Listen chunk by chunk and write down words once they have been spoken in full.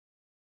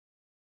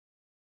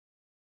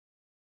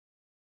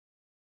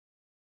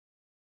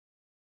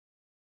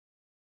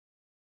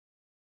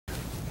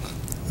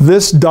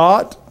This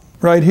dot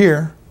right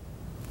here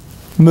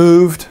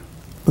moved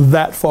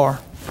that far.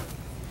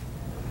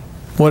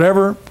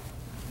 Whatever,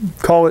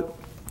 call it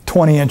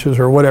 20 inches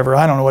or whatever,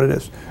 I don't know what it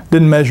is.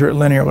 Didn't measure it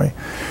linearly.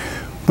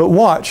 But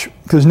watch,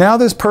 because now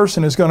this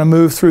person is going to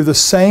move through the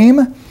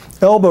same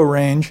elbow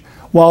range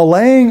while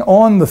laying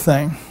on the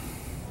thing.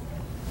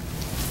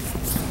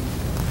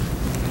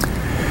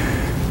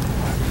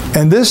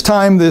 And this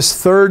time, this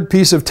third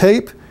piece of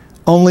tape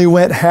only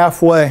went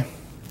halfway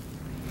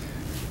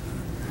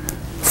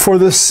for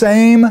the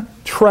same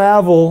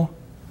travel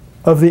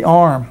of the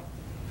arm.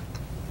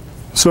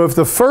 So if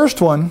the first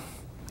one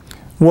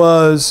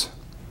was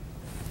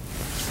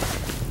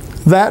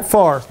that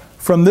far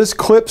from this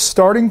clip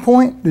starting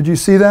point, did you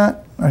see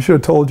that? I should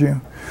have told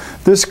you.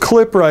 This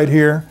clip right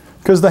here,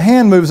 because the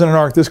hand moves in an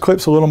arc, this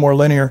clip's a little more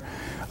linear.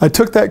 I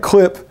took that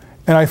clip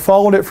and I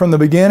followed it from the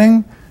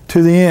beginning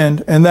to the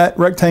end, and that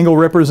rectangle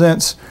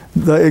represents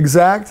the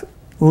exact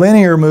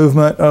linear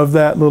movement of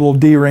that little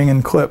D-ring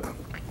and clip.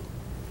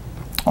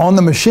 On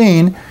the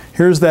machine,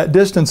 here's that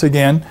distance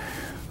again,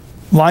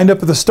 lined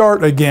up at the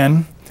start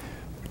again,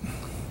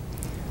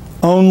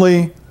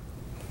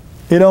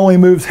 it only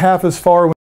moves half as far